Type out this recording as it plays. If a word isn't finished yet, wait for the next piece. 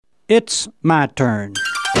It's my turn.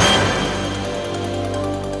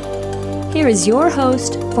 Here is your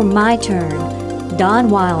host for My Turn, Don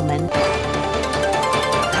Wildman.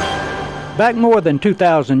 Back more than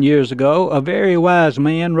 2,000 years ago, a very wise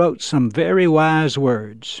man wrote some very wise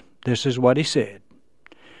words. This is what he said.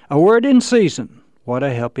 A word in season, what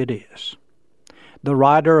a help it is. The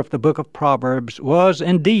writer of the book of Proverbs was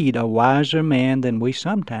indeed a wiser man than we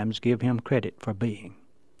sometimes give him credit for being.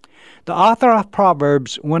 The author of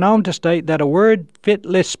Proverbs went on to state that a word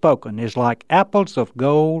fitly spoken is like apples of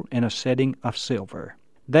gold in a setting of silver.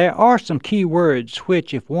 There are some key words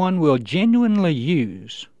which, if one will genuinely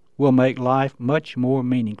use, will make life much more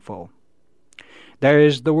meaningful. There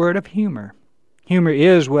is the word of humor. Humor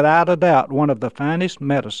is, without a doubt, one of the finest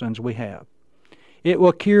medicines we have. It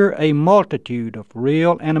will cure a multitude of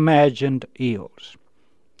real and imagined ills.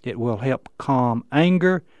 It will help calm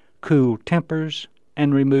anger, cool tempers,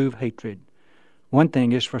 and remove hatred. One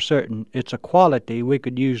thing is for certain, it's a quality we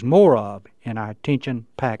could use more of in our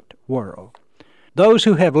tension-packed world. Those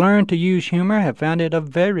who have learned to use humor have found it a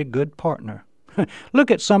very good partner. Look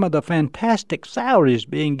at some of the fantastic salaries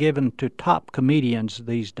being given to top comedians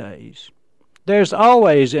these days. There's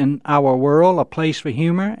always in our world a place for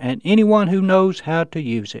humor and anyone who knows how to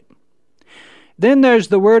use it. Then there's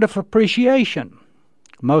the word of appreciation.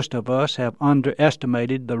 Most of us have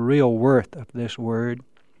underestimated the real worth of this word.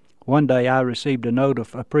 One day I received a note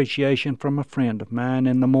of appreciation from a friend of mine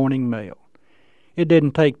in the morning mail. It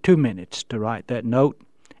didn't take 2 minutes to write that note,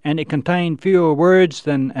 and it contained fewer words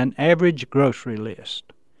than an average grocery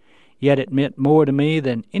list. Yet it meant more to me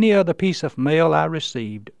than any other piece of mail I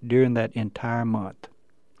received during that entire month.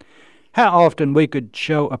 How often we could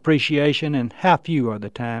show appreciation and how few are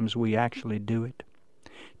the times we actually do it.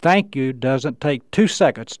 Thank you doesn't take 2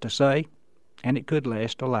 seconds to say, and it could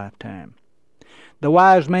last a lifetime. The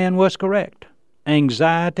wise man was correct.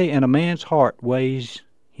 Anxiety in a man's heart weighs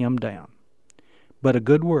him down, but a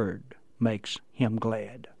good word makes him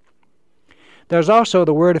glad. There's also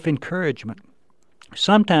the word of encouragement.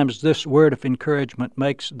 Sometimes this word of encouragement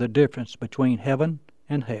makes the difference between heaven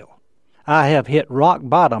and hell. I have hit rock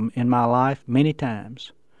bottom in my life many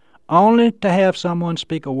times, only to have someone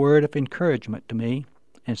speak a word of encouragement to me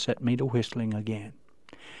and set me to whistling again.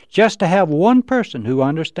 Just to have one person who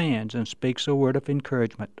understands and speaks a word of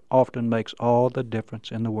encouragement often makes all the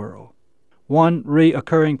difference in the world. One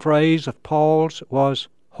reoccurring phrase of Paul's was,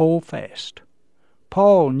 "Hold fast."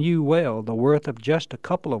 Paul knew well the worth of just a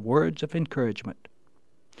couple of words of encouragement.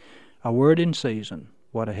 A word in season,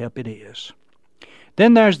 what a help it is.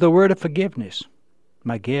 Then there's the word of forgiveness.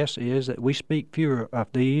 My guess is that we speak fewer of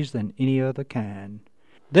these than any other kind.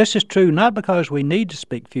 This is true not because we need to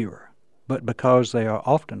speak fewer, but because they are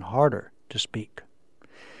often harder to speak.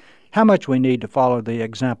 How much we need to follow the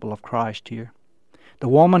example of Christ here. The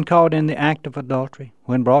woman caught in the act of adultery,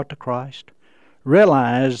 when brought to Christ,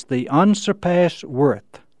 realized the unsurpassed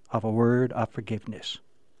worth of a word of forgiveness.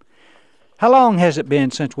 How long has it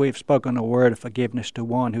been since we've spoken a word of forgiveness to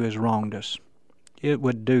one who has wronged us? It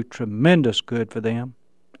would do tremendous good for them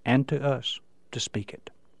and to us to speak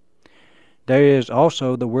it. There is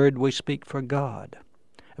also the word we speak for God.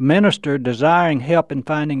 A minister desiring help in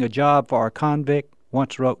finding a job for a convict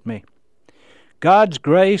once wrote me, "God's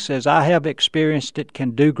grace, as I have experienced it,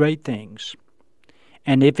 can do great things.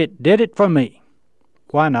 And if it did it for me,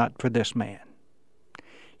 why not for this man?"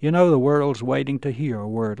 You know, the world's waiting to hear a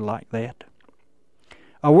word like that.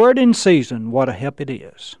 A word in season, what a help it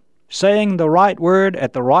is. Saying the right word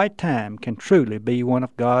at the right time can truly be one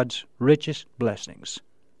of God's richest blessings.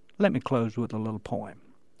 Let me close with a little poem.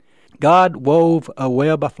 God wove a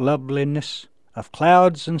web of loveliness, of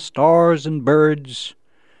clouds and stars and birds,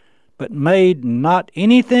 but made not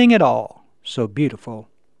anything at all so beautiful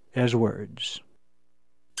as words.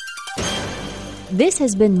 This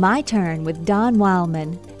has been My Turn with Don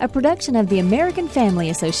Wildman, a production of the American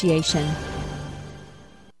Family Association.